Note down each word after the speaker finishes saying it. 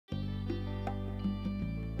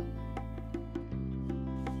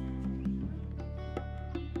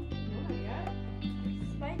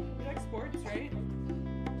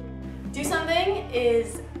Do Something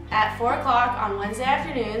is at 4 o'clock on Wednesday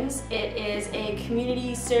afternoons. It is a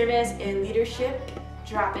community service and leadership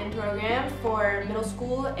drop-in program for middle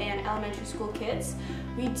school and elementary school kids.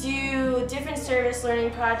 We do different service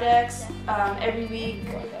learning projects every week.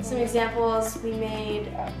 Some examples, we made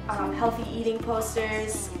healthy eating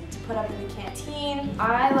posters to put up in the canteen.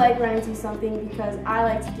 I like running Do Something because I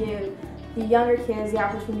like to give the younger kids the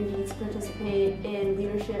opportunity to participate in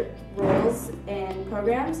leadership roles and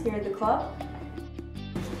programs here at the club.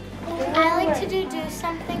 I like to do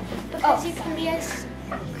Something because you can be as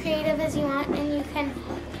creative as you want and you can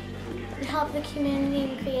help the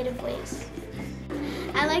community in creative ways.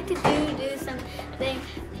 I like to do Something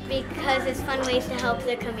because it's fun ways to help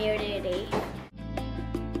the community.